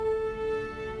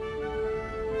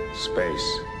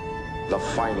Space, the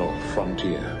final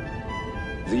frontier.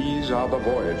 These are the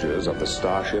voyages of the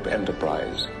Starship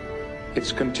Enterprise.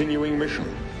 Its continuing mission: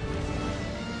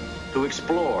 to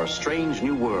explore strange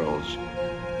new worlds,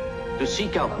 to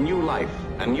seek out new life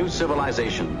and new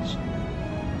civilizations,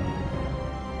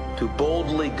 to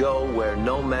boldly go where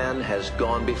no man has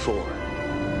gone before.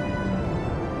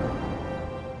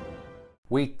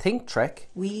 We think Trek.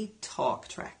 We talk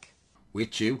Trek.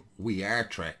 With you, we are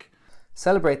Trek.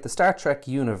 Celebrate the Star Trek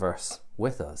universe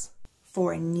with us.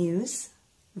 For news,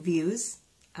 views,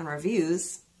 and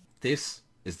reviews, This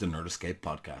is the Nerd Escape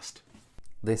Podcast.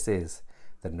 This is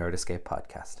the Nerd Escape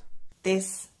Podcast.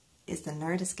 this is the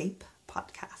Nerd Escape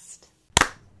Podcast.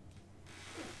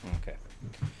 Okay.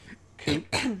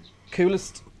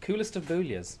 Coolest of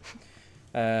boolias.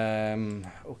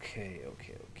 Okay.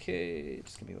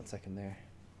 Just give me 1 second there.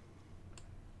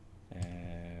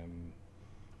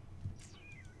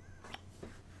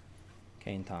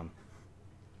 Kane Tom.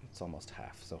 It's almost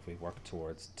half, so if we work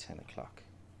towards 10 o'clock.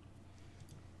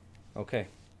 Okay.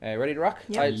 Ready to rock?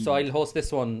 Yeah. So I'll host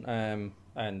this one,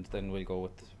 and then we'll go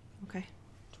with Okay.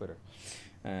 Twitter.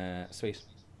 Sweet.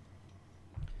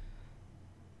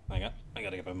 I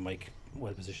gotta get my mic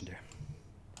well positioned here.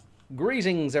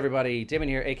 Greetings, everybody. Damon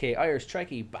here, aka Irish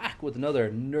Trekkie, back with another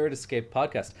Nerd Escape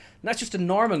podcast. Not just a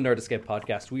normal Nerd Escape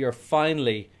podcast. We are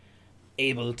finally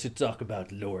able to talk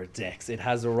about Lower Decks. It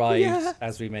has arrived,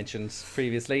 as we mentioned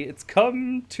previously. It's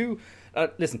come to...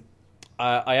 listen,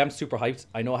 I am super hyped.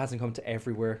 I know it hasn't come to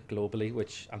everywhere globally,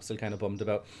 which I'm still kind of bummed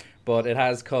about. But it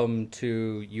has come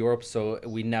to Europe, so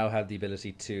we now have the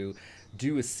ability to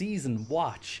do a season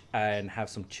watch and have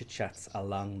some chit-chats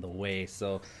along the way.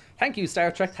 So thank you,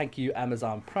 Star Trek. Thank you,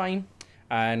 Amazon Prime.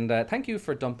 And thank you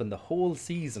for dumping the whole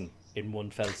season in one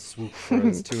fell swoop for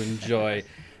us to enjoy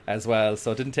as well.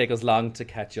 So it didn't take us long to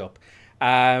catch up.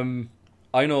 I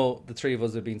know the three of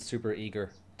us have been super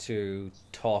eager to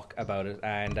talk about it.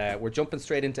 And we're jumping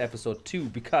straight into episode 2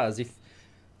 because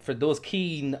for those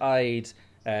keen-eyed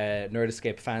Nerd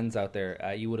Escape fans out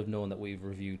there, you would have known that we've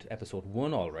reviewed episode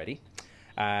 1 already.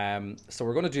 So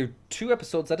we're going to do 2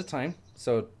 episodes at a time.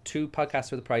 So 2 podcasts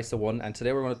for the price of 1. And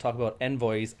today we're going to talk about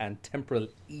Envoys and Temporal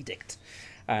Edict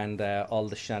and all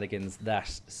the shenanigans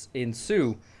that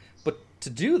ensue. But to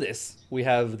do this, we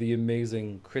have the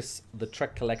amazing Chris, the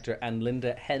Trek Collector, and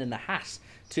Linda, Hen in a Hat,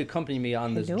 to accompany me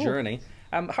on this journey.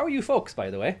 How are you folks, by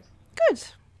the way? Good.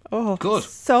 Oh, Good.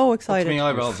 So excited. Me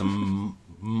eyebrows and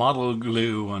model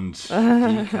glue and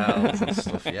decals and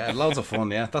stuff. Yeah, loads of fun.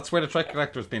 Yeah, that's where the Trek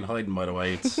Collector's been hiding, by the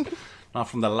way. It's not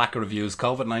from the lack of reviews.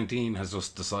 COVID-19 has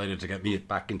just decided to get me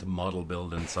back into model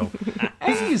building. So,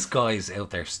 any of these guys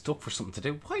out there stuck for something to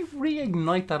do, why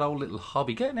reignite that old little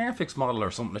hobby? Get an Airfix model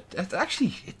or something.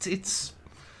 It's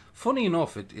funny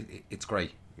enough. It's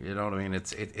great. You know what I mean?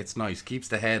 It's nice. Keeps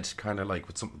the head kind of like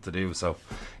with something to do. So,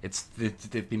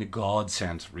 they've been a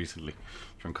godsend recently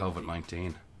from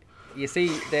COVID-19. You see,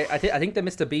 I think they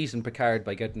missed a beat in Picard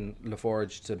by getting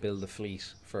LaForge to build a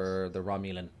fleet for the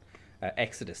Romulan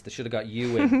Exodus. They should have got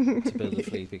you in to build a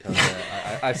fleet because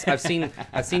I've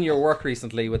seen your work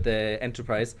recently with the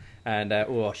Enterprise, and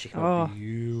she came out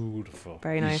beautiful.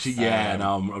 Very nice.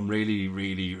 I'm really,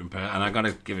 really impressed, and I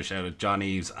gotta give a shout out. John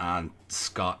Eves and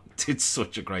Scott did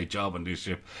such a great job on this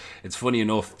ship. It's funny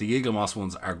enough, the Eagle Moss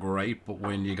ones are great, but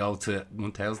when you go to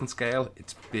 1000 scale,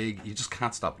 it's big. You just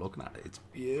can't stop looking at it. It's a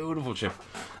beautiful ship.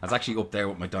 It's actually up there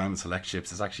with my Diamond Select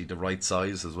ships. It's actually the right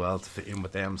size as well to fit in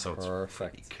with them, so it's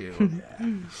perfect. Cool.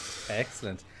 Yeah.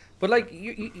 Excellent. But like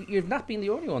you've not been the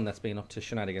only one that's been up to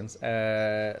shenanigans.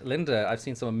 Linda, I've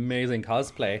seen some amazing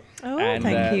cosplay. Oh, and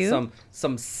thank you.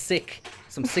 Some sick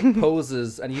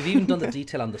poses, and you've even done the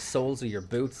detail on the soles of your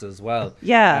boots as well.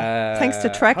 Yeah, thanks to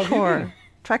how have you Trekcore. been?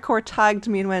 Trekcore tagged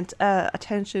me and went,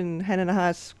 attention, Hen in a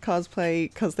Hat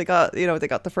cosplay, because they got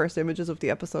the first images of the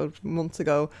episode months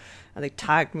ago, and they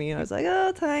tagged me, and I was like,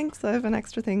 oh, thanks, I have an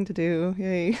extra thing to do,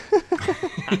 yay.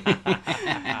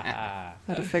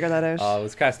 Had to figure that out. Oh, it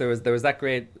was class. There was that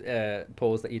great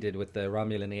pose that you did with the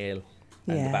Romulan ale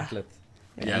and the bat'leth.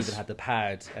 And you even had the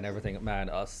pad and everything.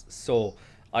 Man,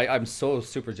 I'm so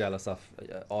super jealous of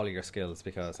all of your skills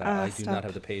because I do not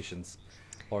have the patience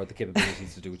or the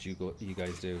capabilities to do what you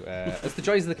guys do. It's the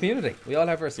joys of the community. We all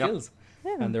have our skills,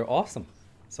 and they're awesome.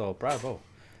 So bravo.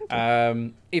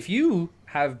 If you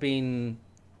have been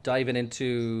diving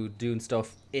into doing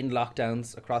stuff in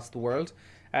lockdowns across the world,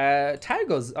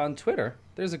 tag us on Twitter.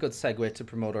 There's a good segue to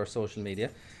promote our social media.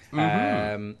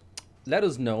 Let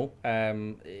us know.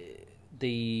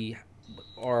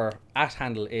 Our @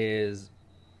 handle is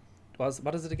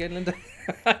what is it again, Linda?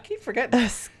 I keep forgetting.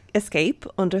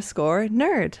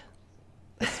 Escape_nerd.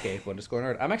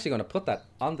 @escape_nerd. I'm actually going to put that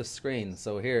on the screen.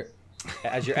 So here,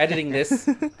 as you're editing this,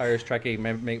 Irish Trekkie,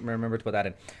 remember to put that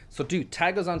in. So do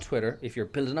tag us on Twitter if you're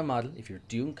building a model, if you're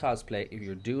doing cosplay, if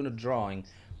you're doing a drawing,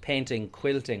 painting,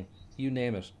 quilting, you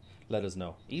name it. Let us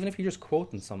know. Even if you're just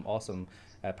quoting some awesome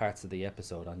parts of the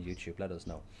episode on YouTube, let us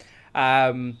know.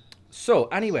 So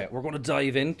anyway, we're going to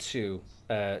dive into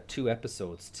 2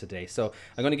 episodes today. So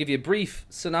I'm going to give you a brief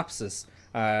synopsis.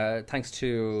 Thanks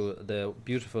to the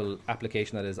beautiful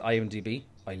application that is IMDb.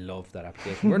 I love that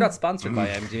application. We're not sponsored by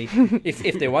IMDb.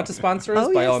 If they want to sponsor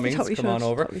us, by all means, come on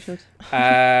over.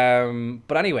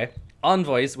 But anyway,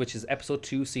 Envoys, which is episode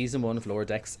 2, season 1 of Lower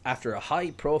Decks. After a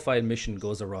high-profile mission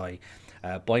goes awry,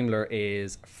 Boimler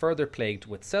is further plagued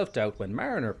with self-doubt when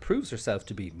Mariner proves herself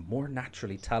to be more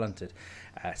naturally talented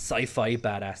sci-fi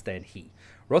badass than he.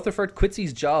 Rutherford quits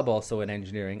his job also in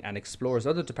engineering and explores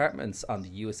other departments on the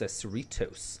USS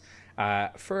Cerritos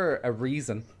for a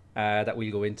reason that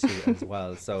we'll go into as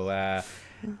well. So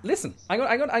listen, I'm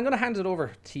going to hand it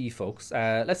over to you folks.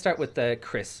 Let's start with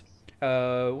Chris.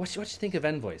 What do you think of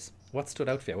Envoys? What stood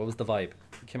out for you? What was the vibe?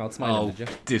 You came out smiling, did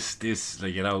you? This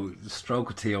like, you know, stroke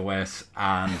of TOS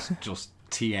and just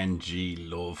TNG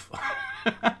love.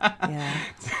 Yeah.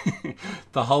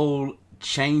 The whole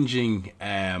changing.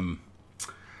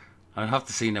 I have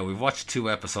to see now. We've watched 2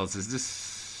 episodes. Is this?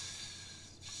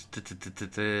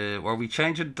 Were we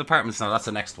changing departments? No, that's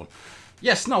the next one.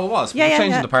 Yes, no, it was. We were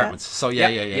changing departments. So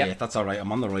yeah. That's all right.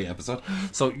 I'm on the right episode.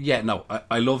 So yeah, no,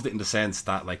 I loved it in the sense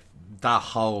that like that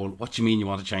whole. What do you mean you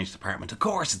want to change department? Of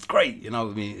course, it's great. You know,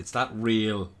 I mean, it's that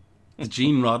real, the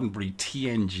Gene Roddenberry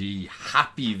TNG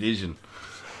happy vision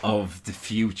of the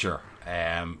future.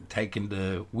 Taking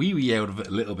the wee out of it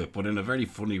a little bit, but in a very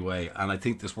funny way, and I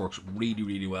think this works really,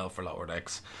 really well for Lower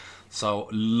Decks. So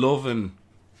loving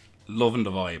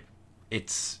the vibe.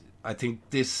 I think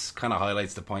this kind of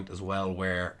highlights the point as well,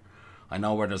 where I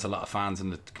know where there's a lot of fans in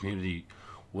the community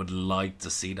would like to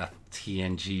see that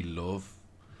TNG love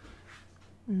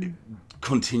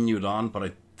continued on, but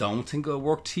I don't think it'll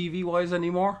work TV wise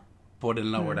anymore. But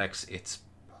in Lower Decks, it's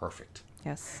perfect.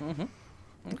 Yes.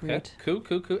 Okay.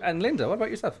 Cool. And Linda, what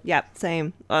about yourself? Yeah,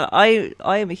 same. I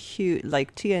am a huge,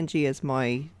 like, TNG is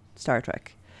my Star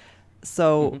Trek.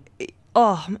 So,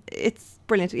 it's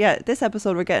brilliant. Yeah, this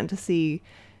episode we're getting to see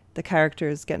the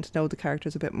characters, getting to know the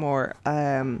characters a bit more.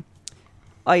 I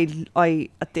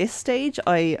at this stage,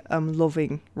 I am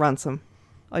loving Ransom.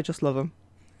 I just love him.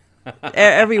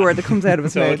 Every word that comes out of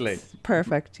his Totally. mouth.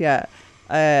 Perfect, yeah.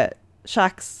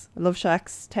 Shax, I love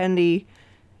Shax. Tendi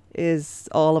is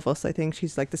all of us. I think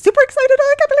she's like the super excited.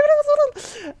 I can't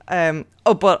believe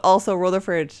it. But also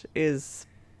Rutherford is,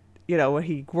 you know,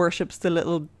 he worships the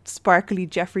little sparkly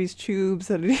Jeffries tubes,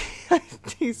 and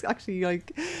he's actually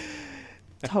like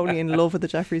totally in love with the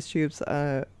Jeffries tubes.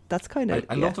 That's kind of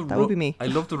that would be me. I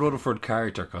love the Rutherford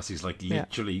character because he's like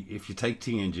literally, if you take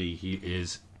TNG, he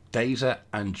is Data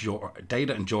and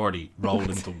Geordi rolled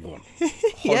into one.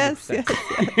 100%. Yes.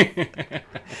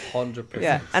 100%.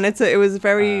 Yeah, and it was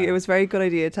very good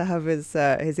idea to have his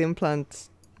implant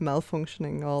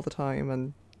malfunctioning all the time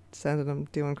and sending him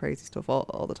doing crazy stuff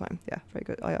all the time. Yeah, very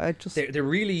good. I just they're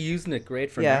really using it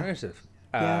great for narrative.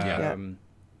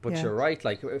 But you're right.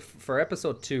 Like for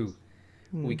episode 2,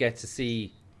 we get to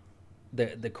see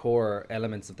the core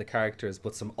elements of the characters,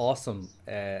 but some awesome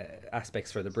aspects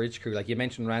for the bridge crew. Like you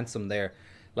mentioned Ransom there,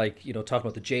 like, you know, talking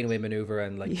about the Janeway maneuver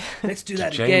and like let's do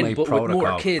that again, but with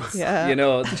more kids. Yeah. You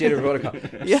know, the Janeway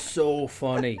protocol. So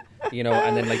funny. You know,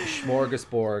 and then like the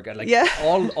smorgasbord and like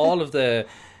all of the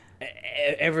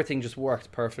everything just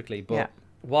worked perfectly. But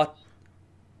what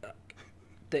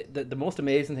the most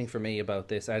amazing thing for me about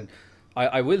this, and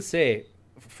I will say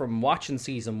from watching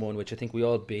season 1, which I think we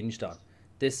all binged on,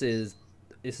 this is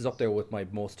up there with my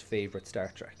most favorite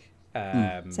Star Trek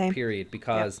period,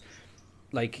 because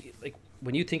like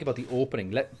when you think about the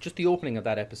opening, just the opening of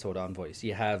that episode, Envoys,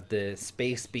 you have the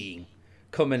space being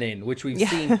coming in, which we've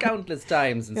seen countless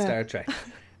times in Star Trek,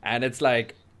 and it's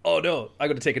like, oh no, I'm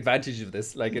going to take advantage of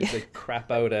this. Like it's like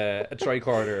crap out a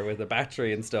tricorder with a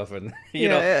battery and stuff, and you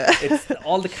know, it's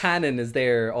all the canon is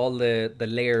there, all the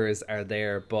layers are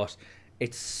there, but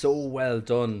it's so well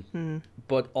done.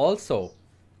 But also,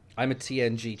 I'm a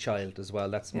TNG child as well.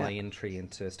 That's my entry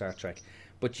into Star Trek.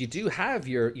 But you do have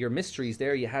your mysteries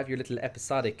there. You have your little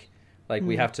episodic, like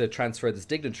we have to transfer this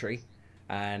dignitary,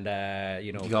 and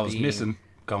you know, you always missing,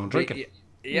 go and drink it.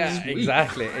 Yeah,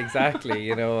 exactly.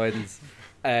 You know,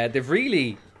 and they've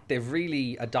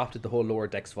really adopted the whole Lower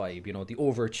Decks vibe. You know, the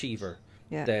overachiever,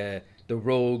 the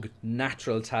rogue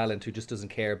natural talent who just doesn't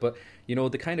care. But you know,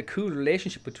 the kind of cool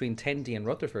relationship between Tendi and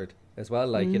Rutherford as well.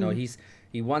 Like you know, he's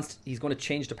he's going to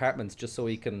change departments just so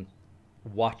he can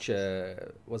watch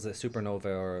was it supernova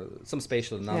or some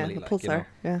spatial anomaly, a pulsar.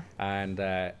 And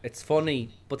it's funny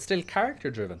but still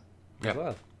character driven as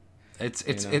well. It's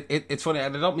funny,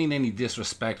 and I don't mean any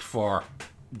disrespect for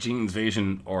Gene's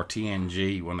vision or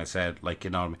TNG when I said, like, you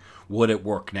know, would it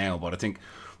work now? But I think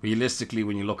realistically,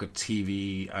 when you look at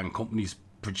TV and companies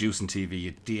producing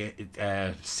TV,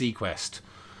 Sequest,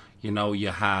 you know, you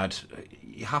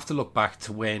have to look back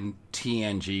to when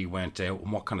TNG went out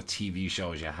and what kind of TV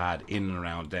shows you had in and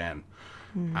around then.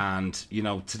 And, you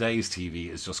know, today's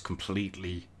TV is just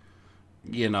completely,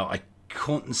 you know, I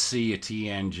couldn't see a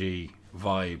TNG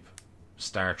vibe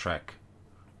Star Trek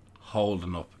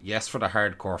holding up. Yes, for the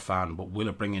hardcore fan, but will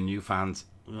it bring in new fans?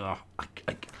 Ugh,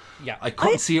 I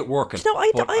couldn't see it working. You know,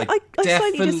 I slightly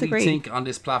definitely disagree. think on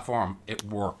this platform it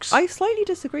works. I slightly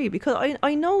disagree because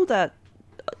I know that,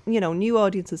 you know, new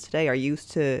audiences today are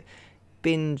used to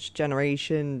binge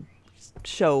generation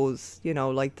shows, you know,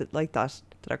 like that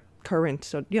are current,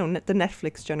 so, you know, the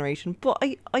Netflix generation. But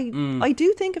I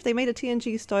do think if they made a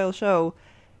TNG style show,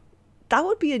 that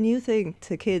would be a new thing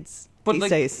to kids these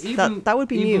days. That would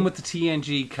be new. Even with the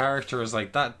TNG characters,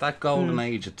 like that golden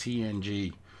age of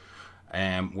TNG,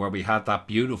 where we had that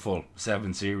beautiful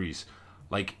 7 series,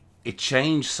 like, it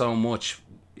changed so much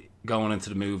going into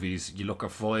the movies. You look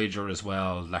at Voyager as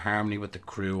well, the harmony with the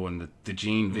crew and the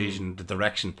Gene vision, the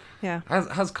direction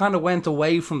has kind of went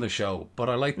away from the show. But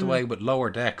I like the way with Lower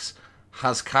Decks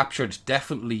has captured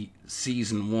definitely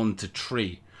season 1 to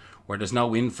 3, where there's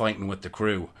no infighting with the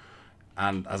crew.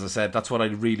 And as I said, that's what I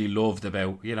really loved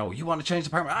about, you know, you want to change the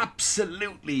department?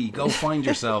 Absolutely, go find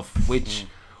yourself, which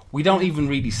we don't even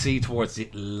really see towards the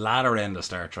latter end of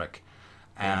Star Trek.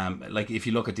 Like, if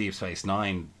you look at Deep Space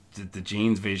Nine, the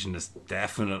Gene's vision is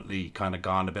definitely kind of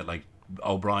gone a bit like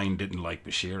O'Brien didn't like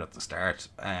Bashir at the start.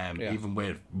 Even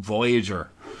with Voyager,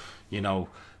 you know,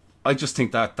 I just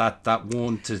think that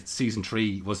 1 to season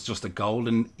 3 was just a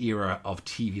golden era of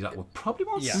TV that we probably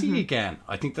won't see again.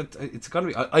 I think that it's got to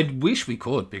be. I wish we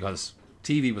could, because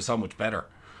TV was so much better.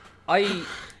 I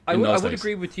would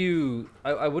agree with you.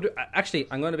 I would actually.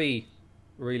 I'm going to be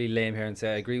really lame here and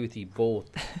say I agree with you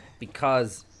both,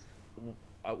 because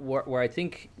where I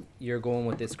think you're going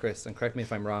with this, Chris, and correct me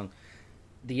if I'm wrong,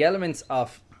 the elements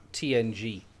of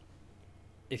TNG,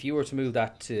 if you were to move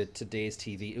that to today's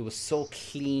TV, it was so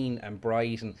clean and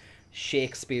bright and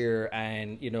Shakespeare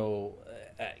and, you know,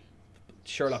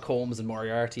 Sherlock Holmes and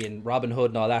Moriarty and Robin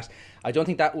Hood and all that. I don't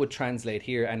think that would translate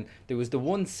here. And there was the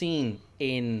one scene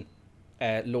in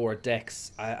Lower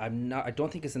Decks, I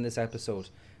don't think it's in this episode,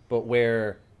 but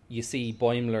where you see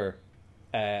Boimler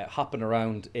hopping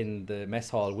around in the mess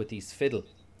hall with his fiddle,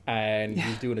 and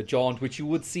he's doing a jaunt, which you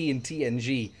would see in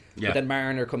TNG. But then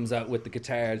Mariner comes out with the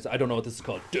guitars. I don't know what this is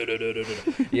called,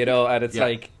 you know, and it's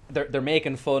like they're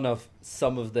making fun of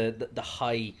some of the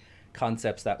high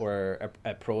concepts that were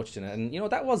approached in it. And, you know,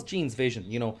 that was Gene's vision,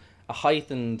 you know, a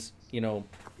heightened, you know,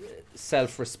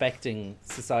 self-respecting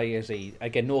society.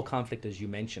 Again, no conflict, as you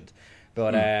mentioned,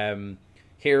 but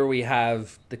here we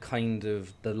have the kind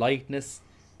of the lightness,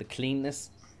 the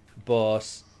cleanness,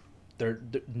 but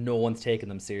no one's taking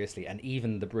them seriously. And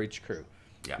even the bridge crew,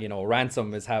 you know,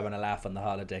 Ransom is having a laugh on the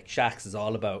holodeck. Shax is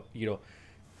all about, you know,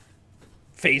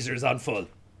 phasers on full,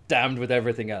 damned with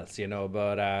everything else, you know.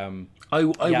 But I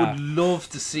would love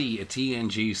to see a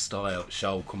TNG style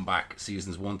show come back,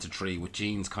 seasons 1 to 3, with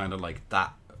Gene's kind of like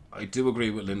that. I do agree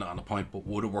with Linda on a point, but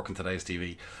would it work in today's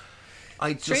TV?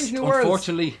 I just,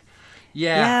 unfortunately,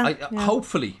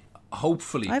 hopefully.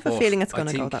 I have a feeling it's going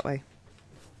to go that way.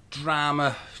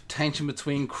 Drama, tension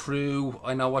between crew.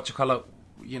 I know what you call it.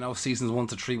 You know, seasons 1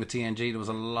 to 3 with TNG, there was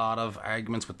a lot of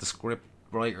arguments with the script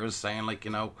writers saying, like,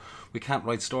 you know, we can't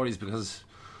write stories because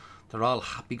they're all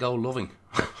happy-go-loving.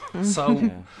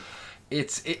 So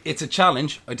it's a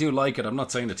challenge. I do like it. I'm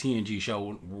not saying the TNG show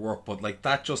won't work, but like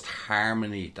that just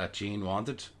harmony that Gene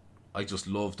wanted, I just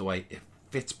love the way it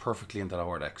fits perfectly into the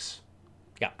Vortex.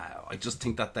 Yeah, I just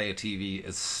think that day of TV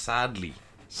is sadly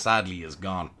is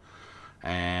gone.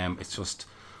 It's just,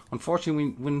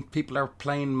 unfortunately, when people are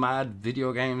playing mad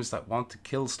video games that want to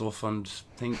kill stuff and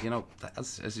think, you know,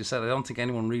 as you said, I don't think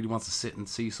anyone really wants to sit and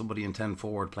see somebody in 10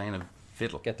 forward playing a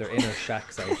fiddle. Get their inner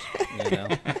Shacks out, you know.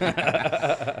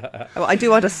 Well, I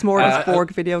do want a Smorgasbord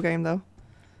video game, though.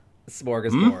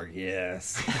 Smorgasbord,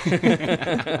 yes.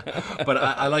 But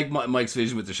I like Mike's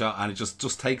vision with the shot, and it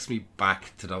just takes me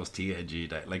back to those TNG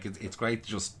days. Like, it's great to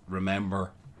just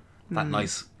remember that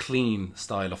nice, clean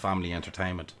style of family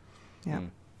entertainment. Yeah.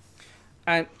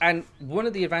 And one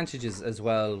of the advantages as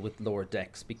well with Lower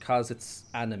Decks, because it's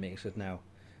animated now,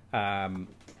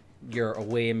 your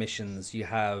away missions, you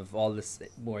have all this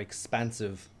more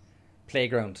expansive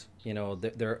playground. You know,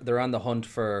 they're on the hunt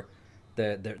for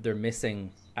they're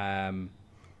missing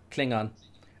Klingon,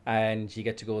 and you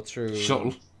get to go through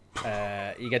Shuttle.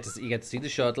 you get to see the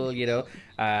shuttle, you know,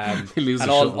 You lose and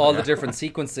the shuttle, all yeah. the different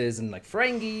sequences and like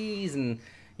Ferengis, and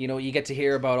you know, you get to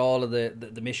hear about all of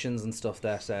the missions and stuff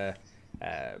that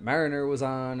Mariner was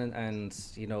on, and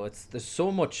you know, there's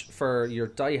so much for your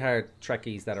diehard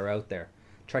Trekkies that are out there,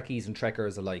 Trekkies and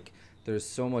Trekkers alike. There's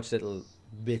so much little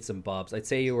bits and bobs. I'd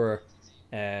say you were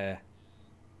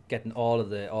getting all of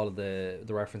the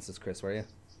references, Chris, were you?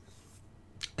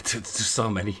 It's just so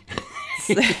many.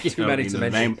 Too many to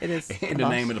mention. It is In the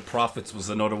Name of the Prophets was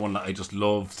another one that I just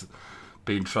loved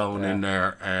being thrown in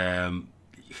there.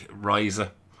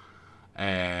 Ryza.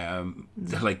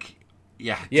 Like,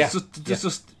 yeah. Yeah. There's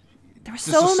just There were there's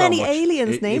so just many much.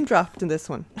 aliens name dropped in this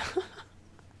one.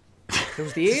 There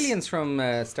was the aliens from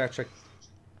Star Trek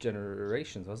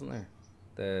Generations, wasn't there?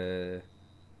 The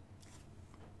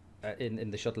in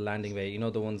the shuttle landing bay, you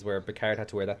know, the ones where Picard had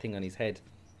to wear that thing on his head,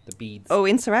 the beads. Oh,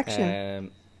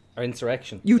 Insurrection. Or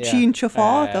Insurrection. Eugene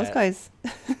Chaffaw, those Uh, guys.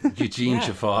 Eugene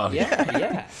Chaffaw.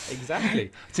 Yeah,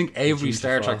 exactly. I think every Eugene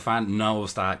Star Chaffaw. Trek fan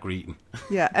knows that greeting.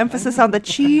 Yeah, emphasis on the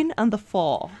cheen and the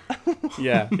fall.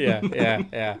 Yeah.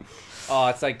 Oh,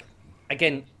 it's like,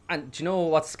 again, and do you know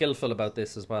what's skillful about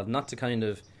this as well? Not to kind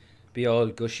of be all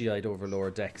gushy-eyed over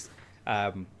Lower Decks.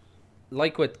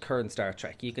 Like with current Star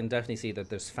Trek, you can definitely see that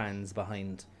there's fans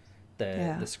behind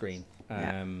the screen,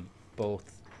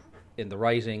 both in the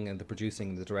writing and the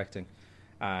producing and the directing.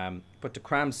 But to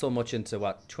cram so much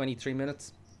into 23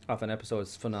 minutes of an episode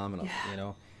is phenomenal. You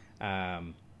know,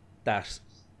 that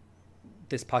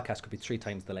this podcast could be 3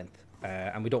 times the length,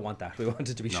 and we don't want that. We want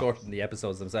it to be shorter than the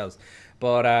episodes themselves.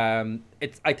 But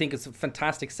I think it's a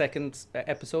fantastic second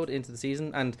episode into the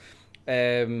season. And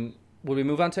will we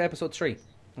move on to episode 3?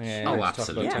 To talk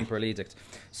absolutely. about Temporal Edict.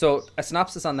 So a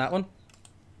synopsis on that one.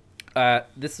 I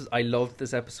loved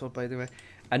this episode, by the way.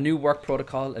 A new work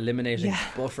protocol eliminating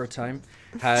buffer time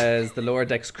has the Lower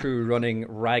Decks crew running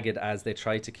ragged as they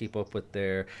try to keep up with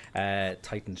their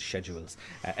tightened schedules.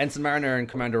 Ensign Mariner and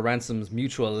Commander Ransom's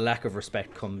mutual lack of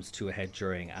respect comes to a head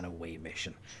during an away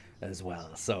mission as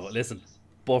well. So listen,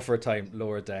 buffer time,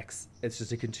 Lower Decks. It's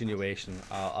just a continuation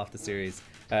of the series.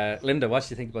 Linda, what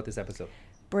do you think about this episode?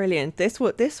 Brilliant.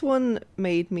 This one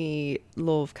made me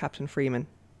love Captain Freeman.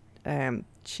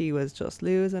 She was just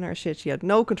losing her shit. She had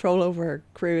no control over her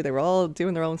crew. They were all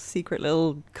doing their own secret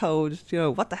little code. You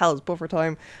know, what the hell is buffer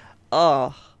time?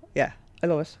 Oh, yeah, I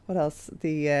love it. What else?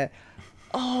 There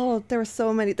were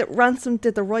so many. Ransom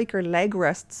did the Riker leg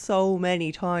rest so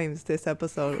many times this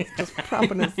episode. It was just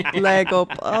propping his leg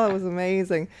up. Oh, it was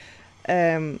amazing.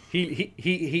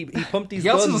 He pumped these He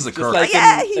also guns does a just Kirk. like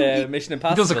Yeah, in Mission He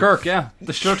Impossible. does a Kirk, yeah.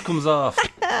 The shirt comes off.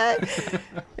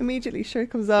 Immediately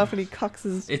shirt comes off and he cocks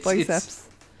his biceps.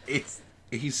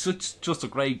 He's just a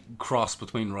great cross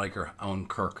between Riker and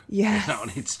Kirk. Yes. You know,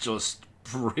 and it's just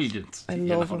brilliant. I You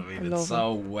know love what him. I I mean? love It's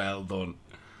so well done.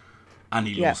 And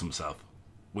he loves himself,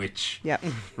 which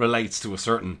relates to a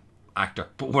certain actor.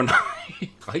 But we're not.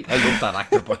 I love that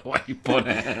actor, by the way. But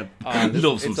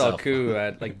loves It's himself. all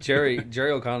cool. Like Jerry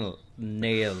O'Connell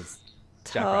nails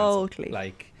Jack Totally.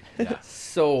 Ransom. Like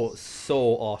so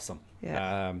awesome.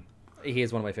 Yeah. He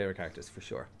is one of my favorite characters for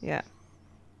sure. Yeah.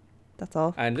 That's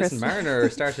all. And Chris. listen, Mariner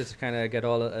started to kind of get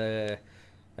all a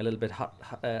little bit hot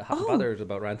and bothered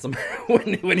about Ransom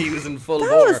when he was in full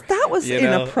bore. That was you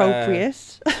know,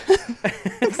 inappropriate.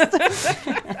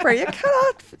 Where you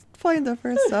cannot find the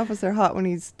first officer hot when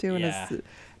he's doing his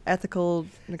ethical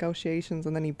negotiations,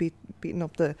 and then he beating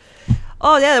up the.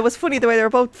 Oh yeah, it was funny the way they were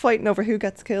both fighting over who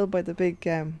gets killed by the big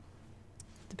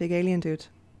alien dude.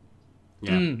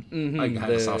 Yeah. I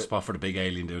had a soft spot for the big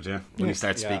alien dude, when he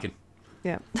starts speaking.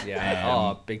 Yeah.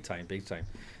 Yeah. Big time.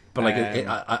 But like,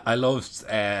 I loved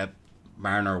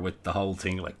Mariner with the whole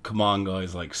thing. Like, come on,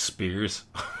 guys, like spears.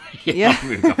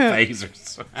 We've got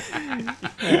phasers.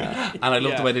 And I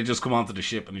love the way they just come onto the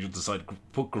ship and they just decide to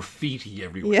put graffiti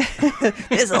everywhere. Yeah.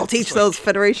 This'll teach those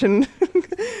Federation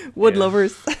wood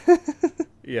lovers.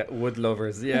 Yeah, wood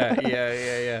lovers.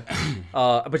 Yeah.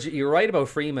 But you're right about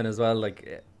Freeman as well.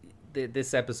 Like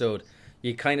this episode,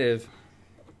 you kind of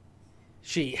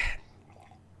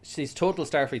she's total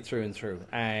Starfleet through and through,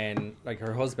 and like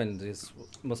her husband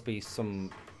must be some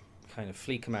kind of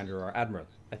fleet commander or admiral,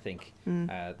 I think,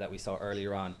 that we saw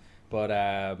earlier on. But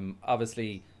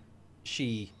obviously,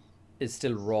 she is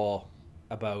still raw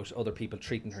about other people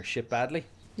treating her ship badly.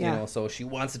 Yeah. You know, so she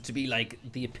wants it to be like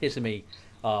the epitome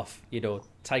of,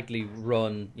 tightly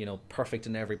run, perfect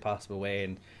in every possible way.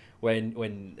 And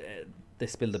when they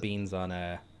spill the beans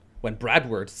on when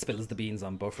Bradward spills the beans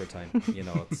on buffer time. You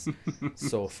know, it's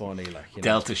so funny. Like, you know.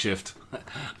 Delta shift.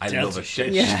 I love it.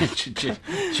 Shift.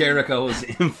 Jericho's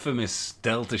infamous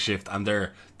Delta shift, and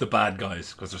they're the bad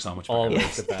guys because they're so much better.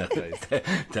 Always the bad guys.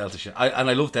 Delta shift. I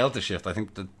love Delta shift. I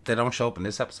think that they don't show up in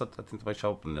this episode. I think they might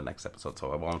show up in the next episode,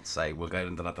 so I won't say. We'll get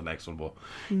into that the next one, but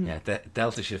yeah,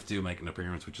 Delta shift do make an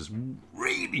appearance, which is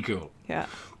really cool. Yeah.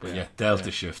 But yeah,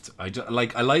 Delta shift. I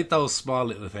like those small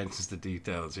little attentions to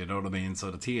details. You know what I mean?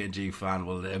 So the TNG fan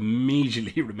will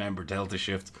immediately remember Delta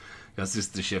shift, because this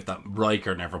is the shift that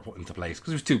Riker never put into place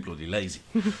because he was too bloody lazy.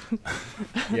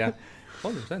 Yeah,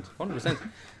 100%.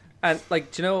 And like,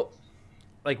 do you know,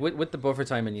 like with the buffer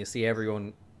time, and you see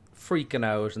everyone freaking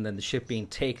out, and then the ship being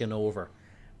taken over,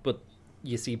 but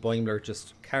you see Boimler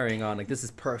just carrying on. Like, this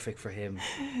is perfect for him.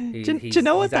 Do you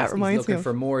know what that reminds me He's looking of?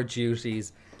 for more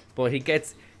duties, but he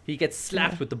gets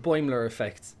slapped with the Boimler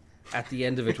effect at the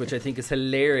end of it, which I think is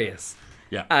hilarious.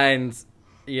 Yeah. And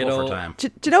you Buffer know, time. Do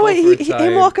you know what? Buffer time.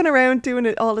 Him walking around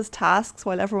doing all his tasks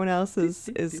while everyone else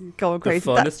is going crazy.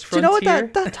 funnest Do you know what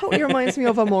frontier. that totally reminds me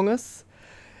of Among Us,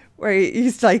 where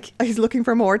he's looking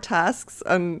for more tasks,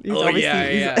 and he's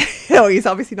he's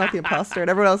obviously not the imposter, and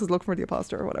everyone else is looking for the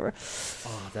imposter or whatever.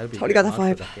 Oh, that'd be Totally great got that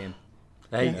mod for vibe. that game.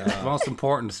 Hey, the most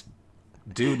important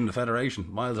dude in the Federation,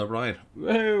 Miles O'Brien.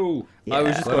 Whoa! Yeah. I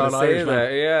was just Good going old to say Irish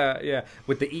that. Yeah.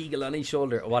 With the eagle on his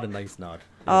shoulder. What a nice nod.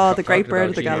 Oh, the great Talking bird about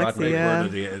of the Gene galaxy, Roddenberry. yeah.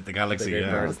 Word of the galaxy, The great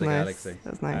yeah. bird of the nice. galaxy.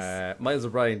 That's nice. Miles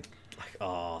O'Brien. Like,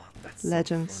 oh, that's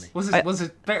Legend. So funny. Was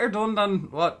it better done than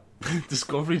what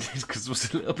Discovery did? Because there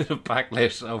was a little bit of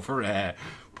backlash over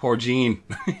poor Gene.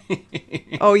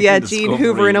 Oh yeah, in Gene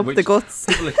Discovery, hoovering up which- the guts.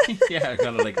 Yeah,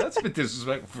 kind of like, that's a bit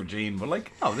disrespectful for Gene, but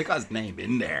like, oh, they got his name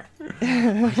in there.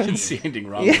 I didn't see anything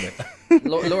wrong with it.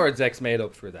 Lord Zex made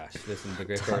up for that. Listen, the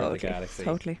great bird of the Totally, galaxy.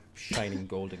 totally. Shining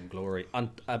golden glory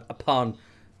upon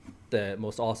the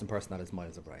most awesome person that is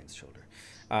Miles O'Brien's shoulder.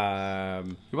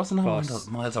 He wasn't on But-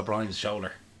 Miles O'Brien's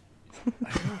shoulder.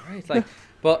 Right, like,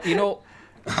 but you know,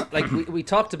 like we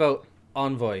talked about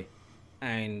Envoy,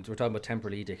 and we're talking about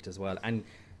Temporal Edict as well, and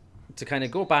to kind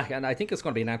of go back, and I think it's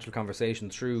going to be a natural conversation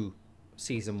through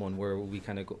season 1 where we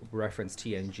kind of reference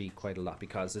TNG quite a lot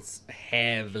because it's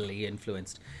heavily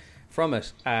influenced from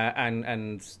it,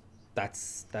 and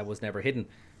that was never hidden.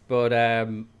 But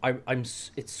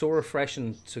it's so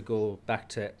refreshing to go back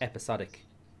to episodic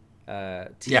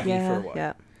TV for a while.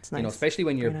 Yeah, it's nice. You know, especially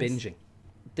when you're Very nice.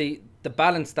 binging. The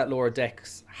balance that Lower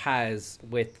Decks has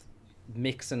with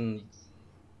mixing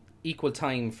equal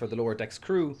time for the Lower Decks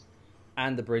crew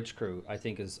and the bridge crew, I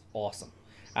think, is awesome.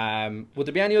 Would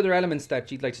there be any other elements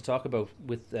that you'd like to talk about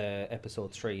with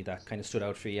episode 3 that kind of stood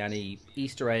out for you? Any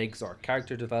Easter eggs or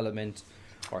character development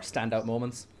or standout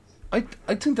moments? I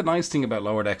think the nice thing about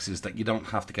Lower Decks is that you don't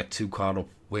have to get too caught up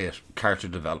with character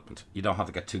development. You don't have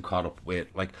to get too caught up with,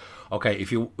 like, okay,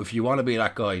 if you want to be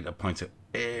that guy that points at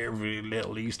every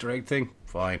little Easter egg thing,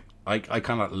 fine. I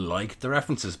kind of like the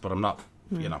references, but I'm not,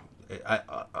 you know,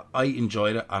 I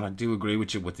enjoyed it, and I do agree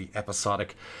with you with the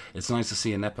episodic. It's nice to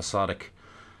see an episodic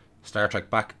Star Trek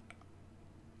back.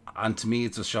 And to me,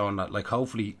 it's just showing that, like,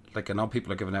 hopefully, like, I know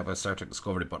people are giving out about Star Trek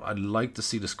Discovery, but I'd like to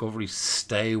see Discovery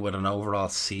stay with an overall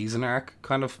season arc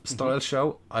kind of style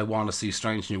show. I want to see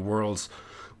Strange New Worlds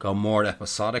go more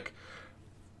episodic.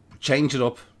 Change it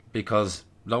up, because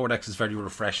Lower Decks is very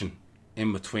refreshing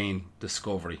in between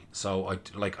Discovery. So,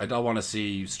 I don't want to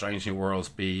see Strange New Worlds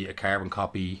be a carbon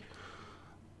copy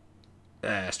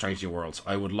Strange New Worlds.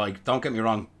 I would like, don't get me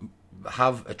wrong,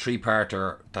 have a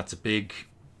 3-parter that's a big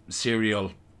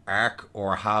serial arc,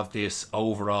 or have this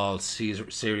overall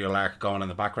serial arc going in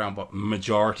the background, but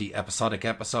majority episodic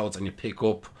episodes, and you pick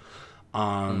up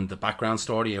on the background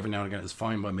story every now and again is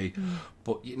fine by me.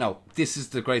 But you know, this is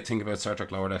the great thing about Star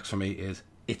Trek Lower Decks for me, is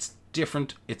it's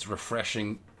different, it's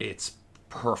refreshing, it's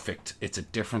perfect, it's a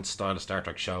different style of Star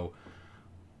Trek show.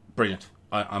 Brilliant.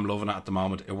 I'm loving it at the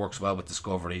moment. It works well with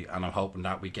Discovery, and I'm hoping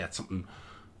that we get something,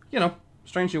 you know,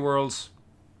 Strange New Worlds,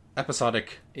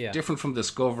 episodic, different from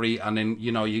Discovery, and then,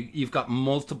 you know, you've got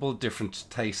multiple different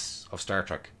tastes of Star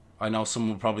Trek. I know some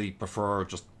will probably prefer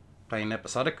just plain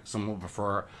episodic, some will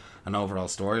prefer an overall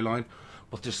storyline,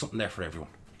 but there's something there for everyone.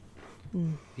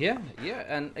 Yeah,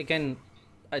 and again,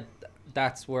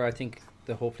 that's where I think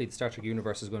hopefully the Star Trek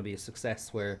universe is going to be a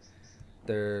success, where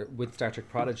with Star Trek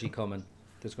Prodigy coming,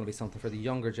 there's going to be something for the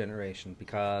younger generation,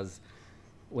 because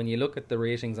when you look at the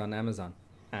ratings on Amazon,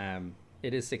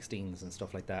 it is 16s and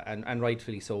stuff like that, and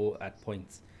rightfully so at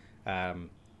points.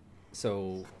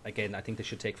 So again, I think they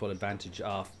should take full advantage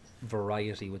of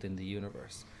variety within the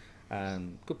universe.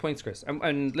 Good points, Chris.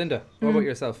 And Linda, what about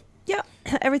yourself? Yeah,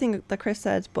 everything that Chris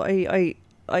said, but I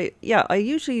I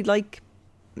usually like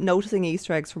noticing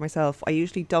Easter eggs for myself. I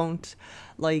usually don't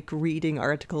like reading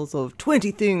articles of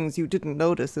 20 things you didn't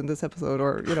notice in this episode,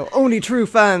 or only true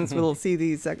fans will see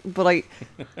these. But I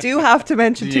do have to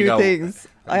mention two things.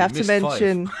 I have to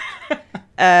mention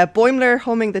Boimler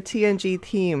humming the TNG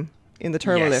theme in the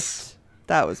turbo lift.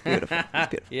 That was beautiful. It was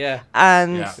beautiful. Yeah.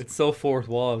 And it's so fourth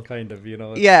wall, kind of,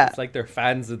 It's, yeah. It's like they're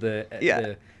fans of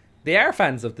the they are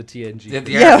fans of the TNG. And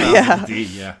the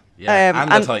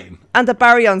Titan. And the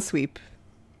Baryon sweep.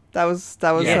 That was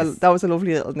Yes. a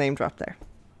lovely little name drop there.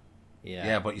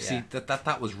 Yeah, but you see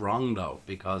that was wrong though,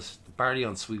 because the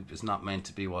Baryon sweep is not meant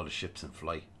to be while the ship's in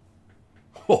flight.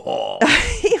 See,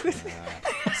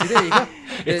 there you go.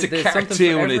 It's a There's cartoon. something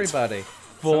for It's everybody.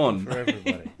 fun. For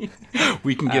everybody.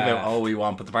 We can give out all we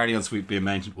want, but the Baryon sweep being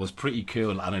mentioned was pretty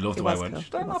cool, and I loved the way I went. Cool.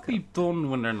 Should that not be done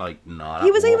when they're like, no?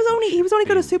 He was only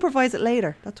going to supervise it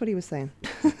later. That's what he was saying.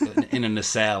 in a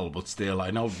nacelle, but still, I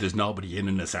know there's nobody in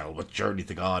a nacelle. But journey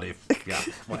to God,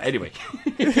 well, anyway,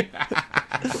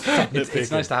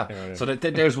 it's nice to have. So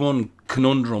there's one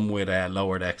conundrum with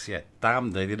Lower Decks. Yeah,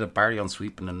 damn, they did a Baryon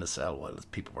sweep in a nacelle while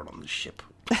people were on the ship.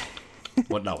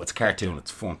 But no, it's a cartoon.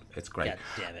 It's fun. It's great. God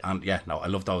damn it. And I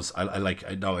love those. I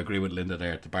agree with Linda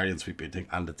there. The Baryon sweeping thing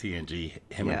and the TNG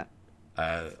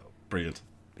brilliant.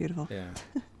 Beautiful. Yeah.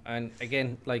 And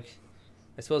again, I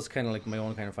suppose kind of like my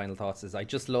own kind of final thoughts is I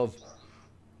just love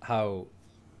how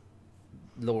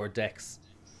Lower Decks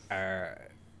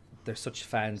they're such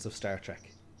fans of Star Trek,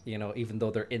 even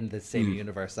though they're in the same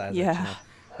universe as it,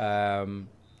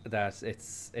 that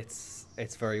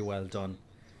it's very well done.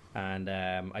 And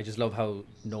I just love how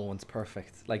no one's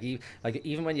perfect.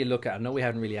 Even when you look at, I know we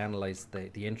haven't really analysed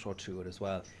the intro to it as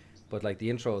well, but the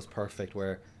intro is perfect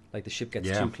where the ship gets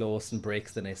too close and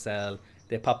breaks the nacelle.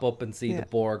 They pop up and see the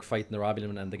Borg fighting the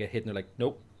Romulan, and they get hit and they're like,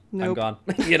 nope. I'm gone.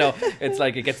 It's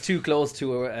like it gets too close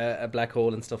to a black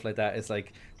hole and stuff like that. It's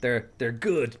like they're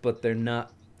good, but they're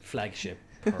not flagship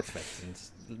perfect, and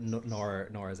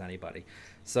nor is anybody.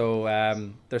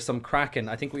 So there's some cracking.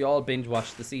 I think we all binge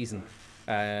watched the season.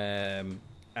 And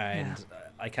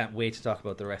I can't wait to talk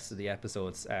about the rest of the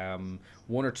episodes.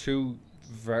 One or two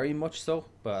very much so,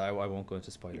 but I won't go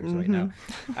into spoilers right now.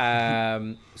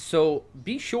 So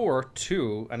be sure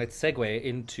to, and it's segue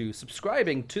into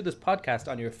subscribing to this podcast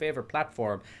on your favorite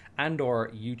platform and or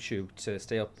YouTube to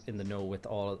stay up in the know with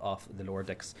all of the Lower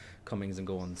Decks comings and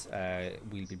goings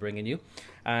we'll be bringing you.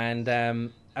 And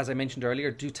as I mentioned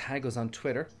earlier, do tag us on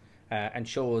Twitter and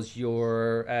show us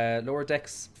your Lower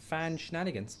Decks fan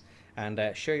shenanigans, and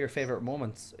share your favorite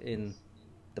moments in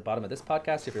the bottom of this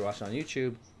podcast if you're watching on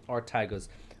YouTube, or tag us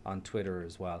on Twitter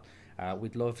as well.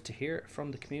 We'd love to hear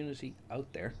from the community out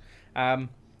there.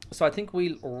 So I think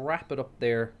we'll wrap it up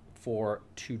there for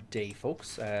today,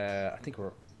 folks. I think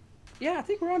we're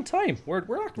on time. We're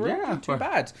not too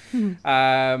bad.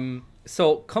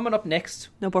 So coming up next,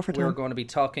 No buffer time. we're going to be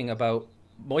talking about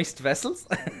Moist Vessels,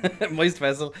 Moist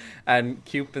Vessel, and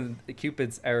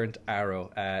Cupid's Errant Arrow.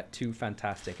 Two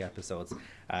fantastic episodes,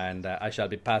 and I shall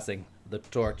be passing the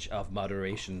torch of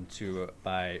moderation to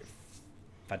my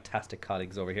fantastic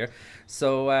colleagues over here.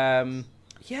 So, are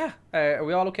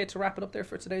we all okay to wrap it up there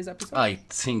for today's episode? I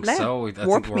think so. I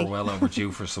think we're well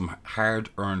overdue for some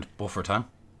hard-earned buffer time.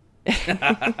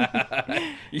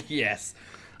 Yes.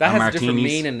 That has a different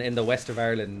martinis. meaning in the west of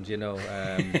Ireland,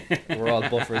 we're all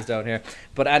buffers down here.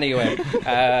 But anyway,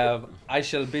 I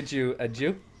shall bid you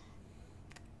adieu.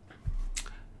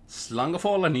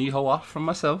 Slangafol and Ihoa from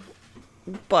myself.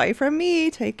 Bye from me.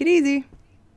 Take it easy.